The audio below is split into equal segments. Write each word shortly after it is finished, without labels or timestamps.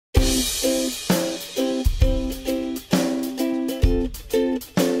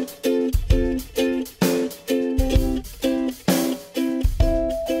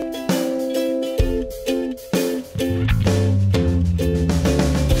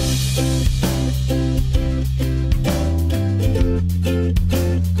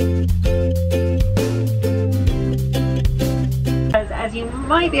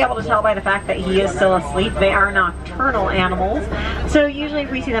might be able to tell by the fact that he is still asleep. They are nocturnal animals, so usually if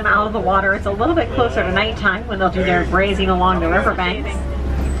we see them out of the water, it's a little bit closer to nighttime when they'll do their grazing along the riverbanks.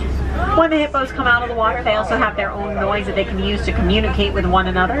 When the hippos come out of the water, they also have their own noise that they can use to communicate with one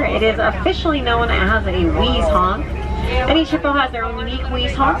another. It is officially known as a wheeze honk. And each hippo has their own unique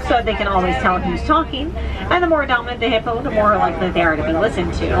wheeze honk, so they can always tell who's talking. And the more dominant the hippo, the more likely they are to be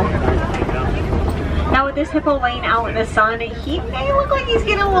listened to. Now with this hippo laying out in the sun, he may look like he's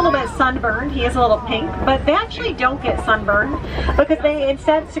getting a little bit sunburned. He is a little pink, but they actually don't get sunburned because they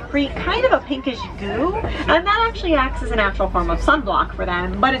instead secrete kind of a pinkish goo, and that actually acts as a natural form of sunblock for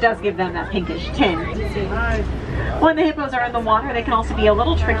them, but it does give them that pinkish tint. When the hippos are in the water, they can also be a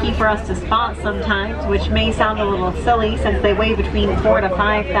little tricky for us to spot sometimes, which may sound a little silly since they weigh between 4,000 to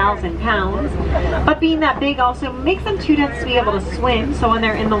 5,000 pounds. But being that big also makes them too dense to be able to swim, so when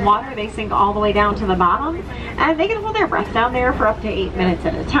they're in the water, they sink all the way down to the bottom, and they can hold their breath down there for up to 8 minutes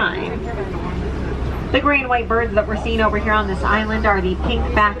at a time. The gray and white birds that we're seeing over here on this island are the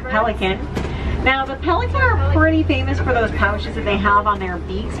pink-backed pelican. Now the pelican are pretty famous for those pouches that they have on their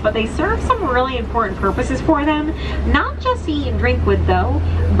beaks, but they serve some really important purposes for them. Not just to eat and drink with though.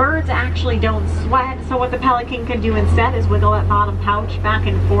 Birds actually don't sweat, so what the pelican can do instead is wiggle that bottom pouch back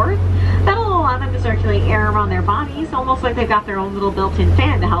and forth. That'll allow them to circulate air around their bodies, almost like they've got their own little built-in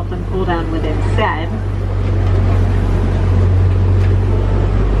fan to help them cool down with instead.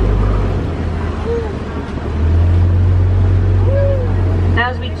 Now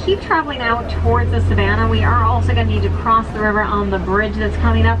as we keep traveling out towards the savannah, we are also going to need to cross the river on the bridge that's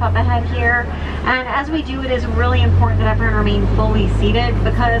coming up ahead here. And as we do, it is really important that everyone remain fully seated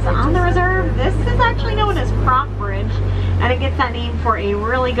because on the reserve, this is actually known as Croc Bridge. And it gets that name for a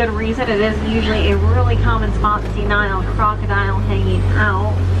really good reason. It is usually a really common spot to see Nile crocodile hanging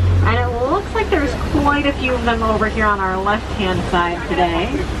out. And it looks like there's quite a few of them over here on our left-hand side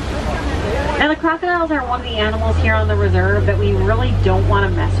today. Now the crocodiles are one of the animals here on the reserve that we really don't want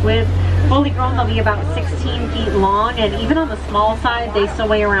to mess with. Fully grown, they'll be about 16 feet long, and even on the small side, they still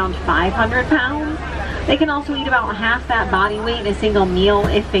weigh around 500 pounds. They can also eat about half that body weight in a single meal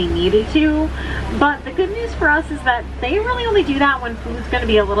if they needed to. But the good news for us is that they really only do that when food's going to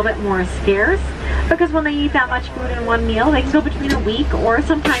be a little bit more scarce, because when they eat that much food in one meal, they can go between a week or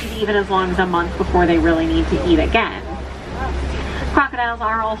sometimes even as long as a month before they really need to eat again. Crocodiles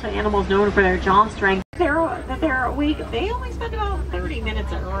are also animals known for their jaw strength. That they're awake, they only spend about 30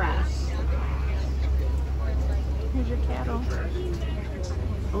 minutes at rest. Here's your cattle.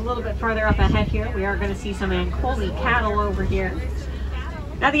 A little bit further up ahead here, we are going to see some Ankole cattle over here.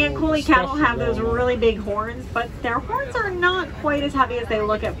 Now the Ankole cattle have those really big horns, but their horns are not quite as heavy as they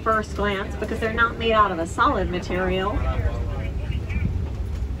look at first glance because they're not made out of a solid material.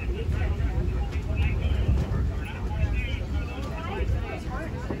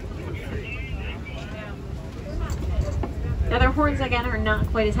 Now their horns again are not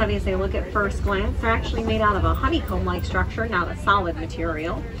quite as heavy as they look at first glance. They're actually made out of a honeycomb-like structure, not a solid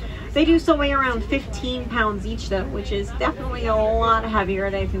material. They do still weigh around 15 pounds each though, which is definitely a lot heavier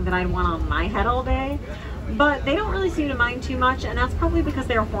than anything that I'd want on my head all day. But they don't really seem to mind too much, and that's probably because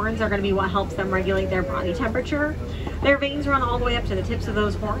their horns are going to be what helps them regulate their body temperature. Their veins run all the way up to the tips of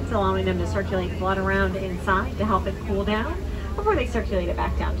those horns, allowing them to circulate blood around inside to help it cool down before they circulate it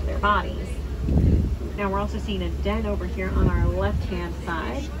back down to their bodies. Now we're also seeing a den over here on our left-hand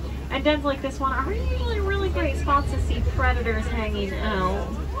side. And dens like this one are usually really great spots to see predators hanging out.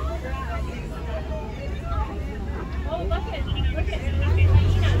 Oh, look at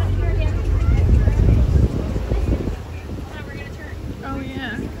Oh,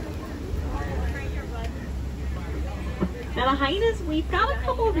 yeah. Now the hyenas, we've got a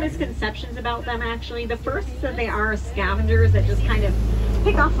couple of misconceptions about them actually. The first is that they are scavengers that just kind of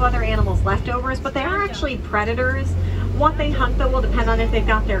pick off of other animals' leftovers, but they are actually predators. What they hunt though will depend on if they've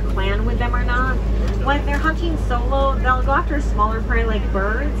got their clan with them or not. When they're hunting solo, they'll go after smaller prey like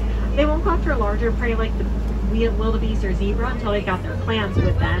birds. They won't go after larger prey like the wildebeest or zebra until they've got their clans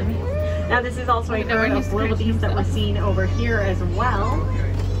with them. Now this is also a herd of wildebeest that we're seeing over here as well.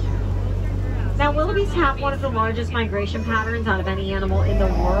 Now wildebeest have one of the largest migration patterns out of any animal in the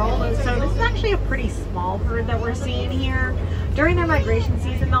world, so this is actually a pretty small herd that we're seeing here. During their migration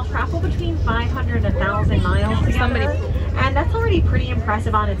season, they'll travel between 500 and 1,000 miles together, and that's already pretty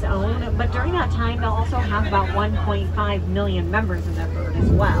impressive on its own, but during that time, they'll also have about 1.5 million members in their herd as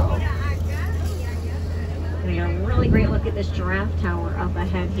well. We got a really great look at this giraffe tower up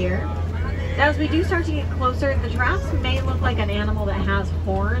ahead here. Now as we do start to get closer, the giraffes may look like an animal that has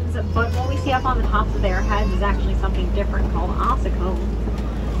horns, but what we see up on the tops of their heads is actually something different called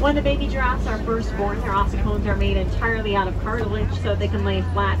ossicones. When the baby giraffes are first born, their ossicones are made entirely out of cartilage so they can lay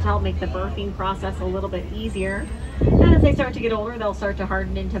flat to help make the birthing process a little bit easier. And as they start to get older, they'll start to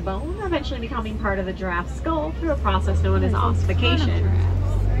harden into bone, eventually becoming part of the giraffe's skull through a process known as ossification.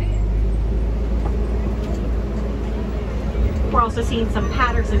 We're also seeing some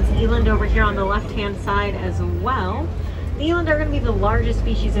Patterson's eland over here on the left-hand side as well. The eland are going to be the largest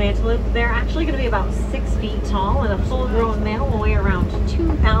species of antelope. They're actually going to be about 6 feet tall, and a full-grown male will weigh around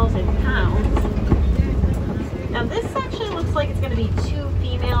 2,000 pounds. Now this actually looks like it's going to be 2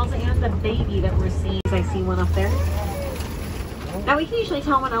 females and the baby that we're seeing. I see one up there. Now we can usually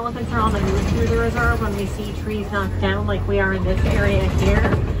tell when elephants are on the move through the reserve when we see trees knocked down like we are in this area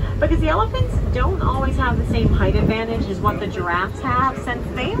here, because the elephants don't always have the same height advantage as what the giraffes have, since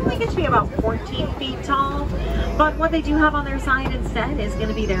they only get to be about 14 feet tall. But what they do have on their side instead is going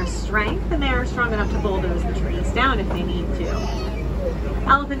to be their strength, and they're strong enough to bulldoze the trees down if they need to.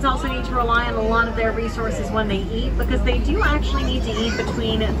 Elephants also need to rely on a lot of their resources when they eat, because they do actually need to eat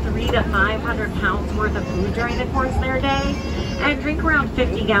between 300 to 500 pounds worth of food during the course of their day, and drink around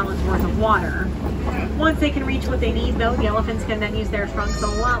 50 gallons worth of water. Once they can reach what they need though, the elephants can then use their trunks a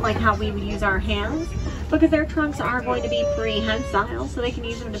lot like how we would use our hands, because their trunks are going to be prehensile, so they can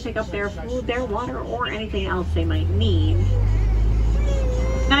use them to pick up their food, their water, or anything else they might need.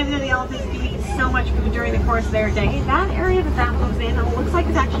 Now, even though the elephants do eat so much food during the course of their day, that area that moves in, it looks like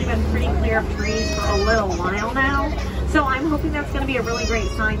it's actually been pretty clear of trees for a little while now. So I'm hoping that's going to be a really great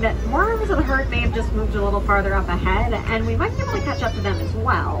sign that more members of the herd may have just moved a little farther up ahead, and we might be able to catch up to them as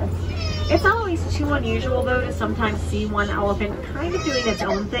well. It's not always too unusual though to sometimes see one elephant kind of doing its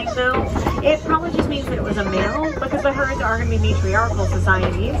own thing though. It probably just means that it was a male, because the herds are going to be matriarchal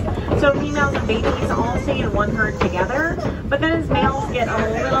societies. So females and babies all stay in one herd together, but then as males get a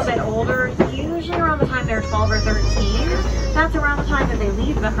little bit older, usually around the time they're 12 or 13, that's around the time that they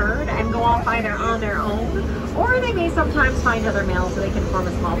leave the herd and go off either on their own, or they may sometimes find other males so they can form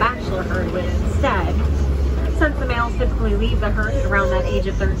a small bachelor herd with instead. Since the males typically leave the herd at around that age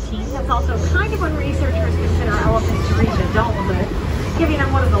of 13, that's also kind of when researchers consider elephants to reach adulthood, giving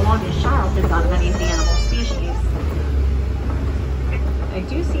them one of the longest childhoods out of any of the animal species. I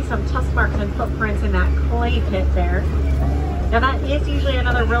do see some tusk marks and footprints in that clay pit there. Now that is usually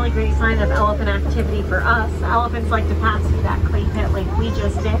another really great sign of elephant activity for us. Elephants like to pass through that clay pit like we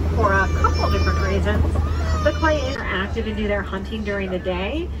just did for a couple of different reasons. The clay is active and do their hunting during the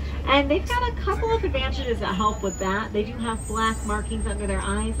day, and they've got a couple of advantages that help with that. They do have black markings under their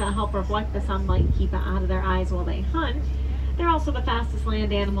eyes that help reflect the sunlight and keep it out of their eyes while they hunt. They're also the fastest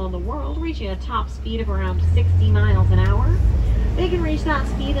land animal in the world, reaching a top speed of around 60 miles an hour. They can reach that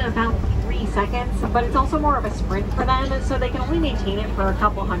speed in about 3 seconds, but it's also more of a sprint for them, so they can only maintain it for a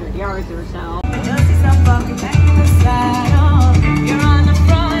couple hundred yards or so.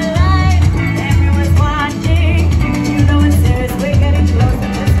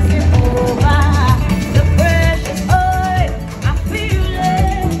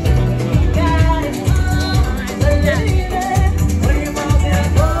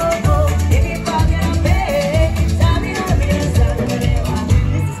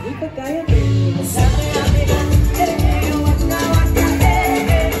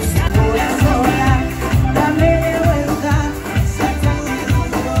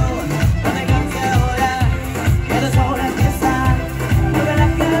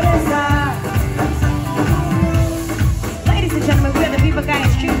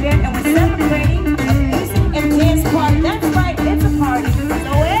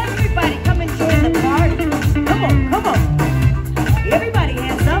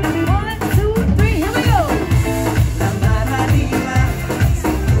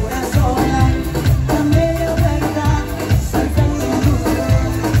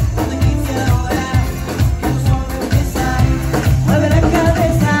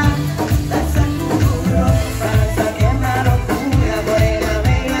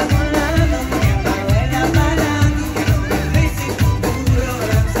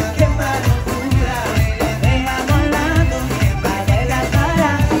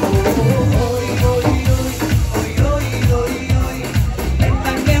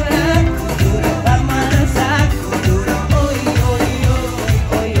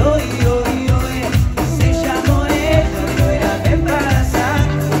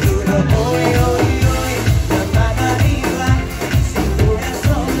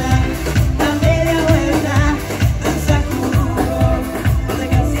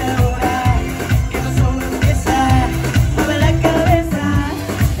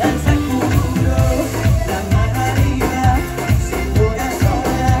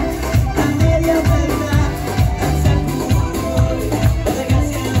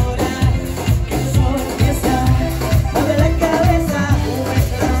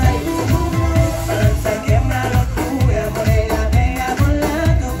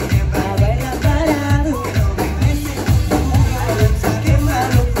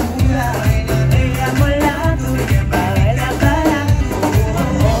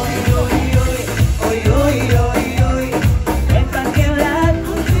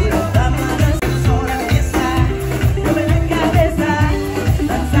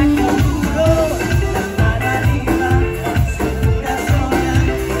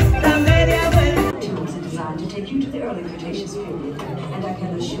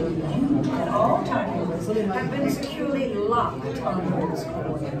 You, at all times, have been securely locked on those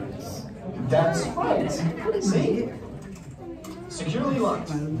coordinates. That's right. See? Securely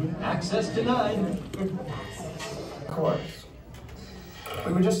locked. Access denied. Of course.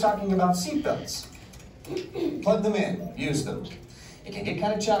 We were just talking about seatbelts. Plug them in. Use them. It can get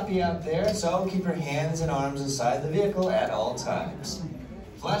kind of choppy out there, so keep your hands and arms inside the vehicle at all times.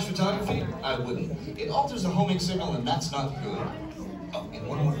 Flash photography? I wouldn't. It alters the homing signal, and that's not good. Oh, and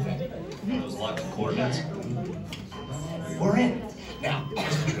one more thing. Those locked coordinates? We're in. Now,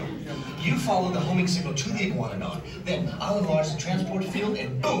 here's the drill. You follow the homing signal to the iguanodon, then I'll enlarge the transport field,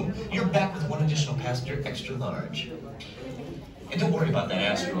 and boom, you're back with one additional passenger extra large. And don't worry about that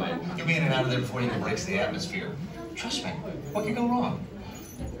asteroid. You'll be in and out of there before it even breaks the atmosphere. Trust me, what could go wrong?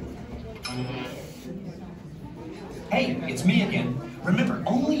 Hey, it's me again. Remember,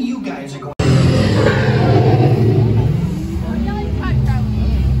 only you guys are going.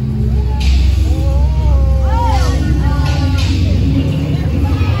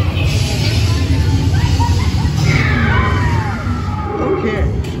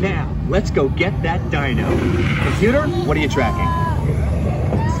 Okay, now let's go get that dino. Computer, what are you tracking?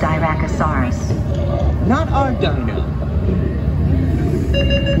 Styracosaurus. Not our dino.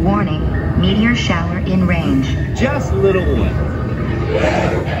 Warning, meteor shower in range. Just little one.